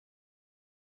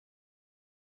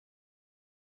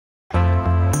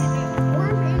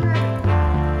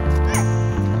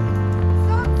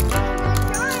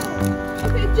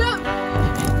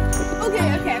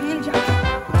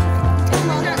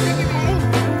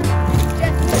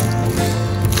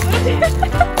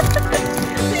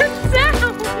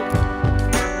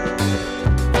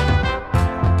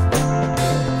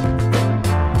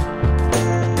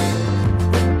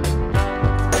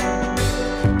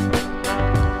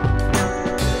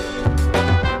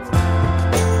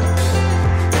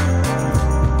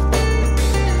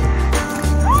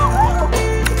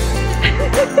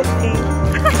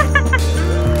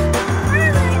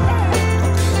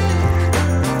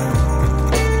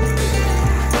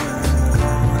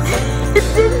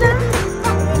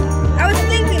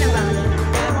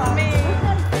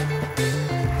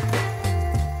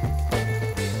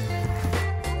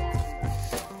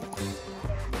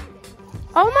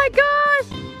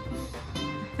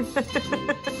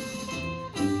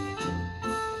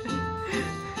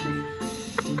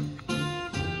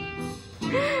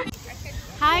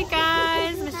Hi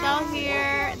guys, Michelle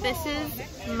here. This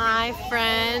is my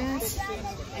friend.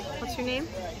 What's your name?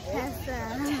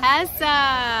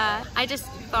 Tessa. I just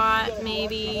thought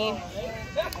maybe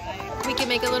we could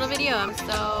make a little video,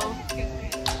 so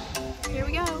here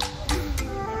we go.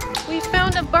 We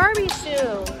found a Barbie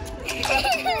shoe.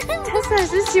 Tessa,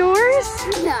 is this yours?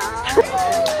 No.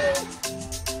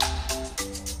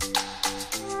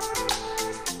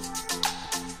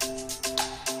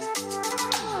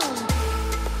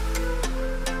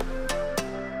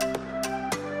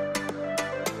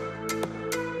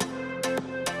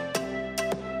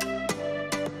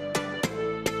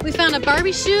 We found a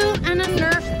Barbie shoe and a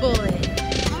Nerf bullet.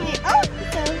 Oh,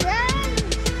 so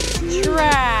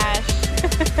Trash.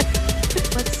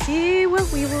 Let's see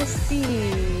what we will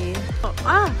see.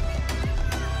 Oh,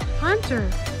 Hunter.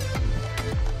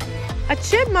 A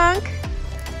chipmunk.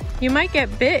 You might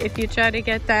get bit if you try to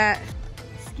get that.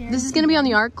 This is gonna be on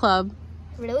the art club.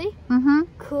 Really? Mm-hmm.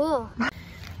 Cool.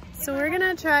 So we're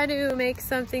gonna try to make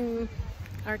something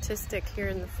artistic here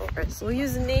in the forest. We'll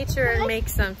use nature and make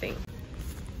something.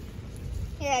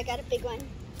 Here, I got a big one.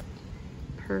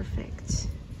 Perfect.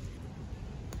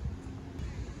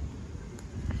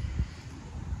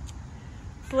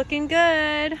 It's looking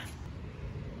good.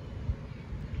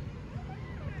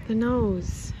 The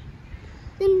nose.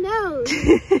 The nose.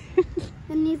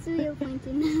 It needs to be a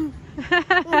pointy nose.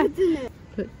 That's a nose.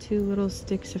 Put 2 little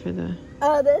sticks for the...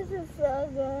 Oh, this is so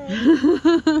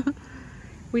good.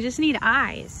 We just need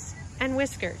eyes and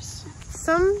whiskers.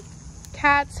 Some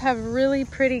cats have really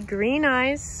pretty green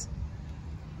eyes.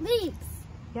 Leaves.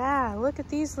 Yeah, look at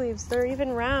these leaves. They're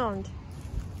even round.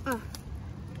 Oh.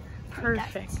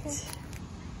 Perfect.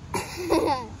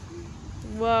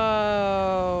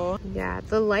 Whoa. Yeah,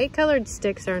 the light colored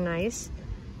sticks are nice.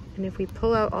 And if we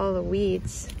pull out all the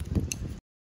weeds.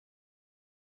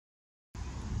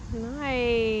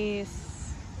 Nice.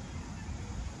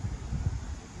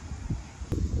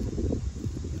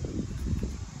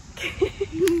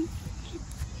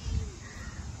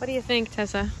 What do you think,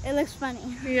 Tessa? It looks funny.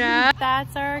 Yeah.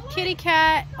 That's our kitty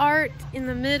cat art in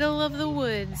the middle of the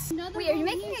woods. Wait, are you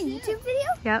making a YouTube video?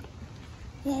 Yep.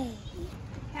 Yay.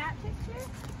 Cat picture?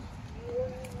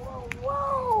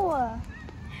 Whoa.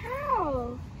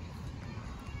 How?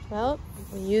 Well,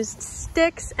 we used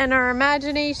sticks and our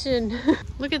imagination.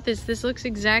 Look at this. This looks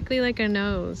exactly like a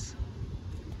nose.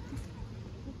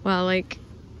 Well, like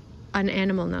an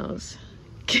animal nose.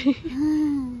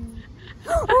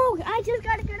 Oh, I just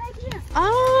got a good idea.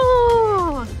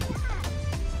 Oh!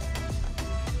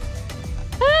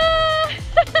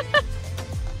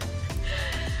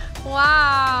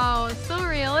 Wow, so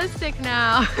realistic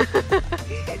now.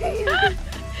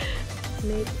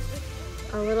 Made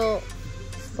a little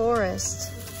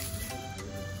forest.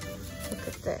 Look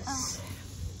at this.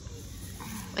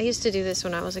 I used to do this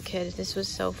when I was a kid. This was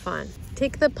so fun.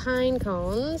 Take the pine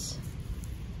cones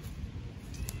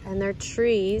and they're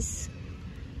trees.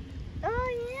 Oh,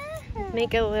 yeah.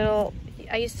 Make a little,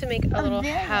 I used to make a little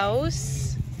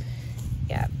house.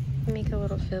 Yeah, make a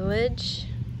little village.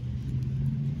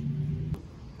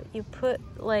 But you put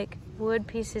like wood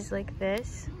pieces like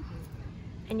this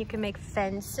and you can make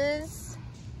fences.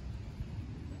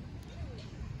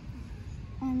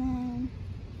 And then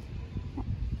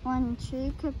one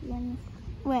tree could be in,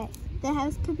 wait, the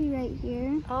house could be right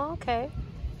here. Oh, okay.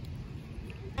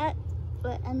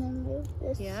 And then move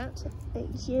this Yeah. to right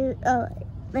here. Oh,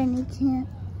 then you can't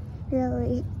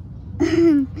really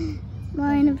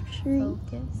line of tree.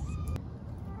 Focus.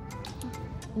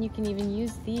 And you can even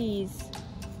use these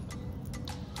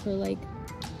for like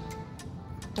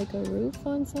a roof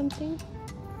on something.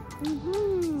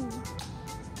 Mm-hmm.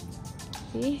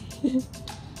 See? You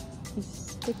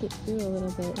stick it through a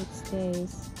little bit, it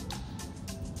stays.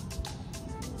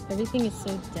 Everything is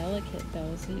so delicate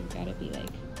though, so you've got to be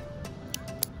like,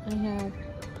 I have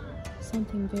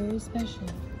something very special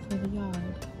for the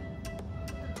yard.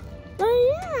 Oh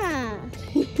yeah!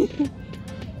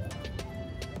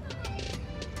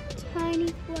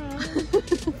 Tiny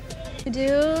flowers. You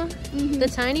do the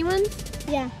tiny ones?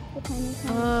 Yeah, the tiny.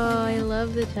 Oh, I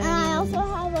love the tiny I ones. also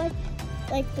have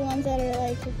like the ones that are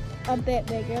like a bit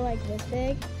bigger, like this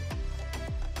big.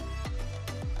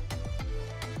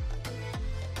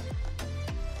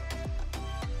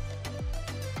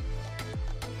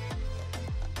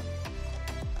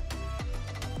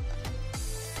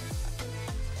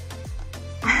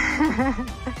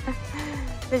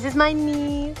 This is my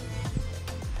niece.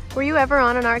 Were you ever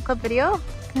on an art club video?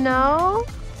 No?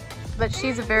 But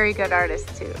she's a very good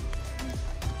artist too.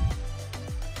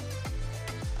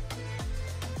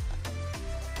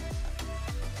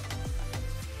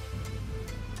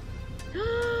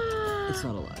 It's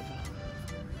not alive.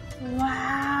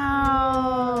 Wow.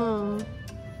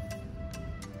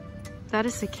 Is that a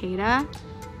cicada?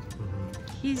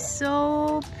 He's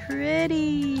so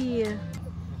pretty.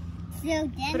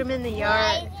 Put him in the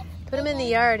yard. Put him in the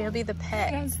yard. He'll be the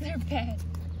pet. That's their pet.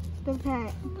 The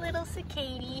pet. Little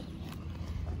cicady.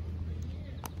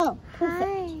 Oh,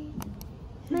 Hi.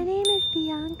 My name is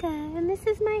Bianca, and this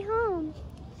is my home.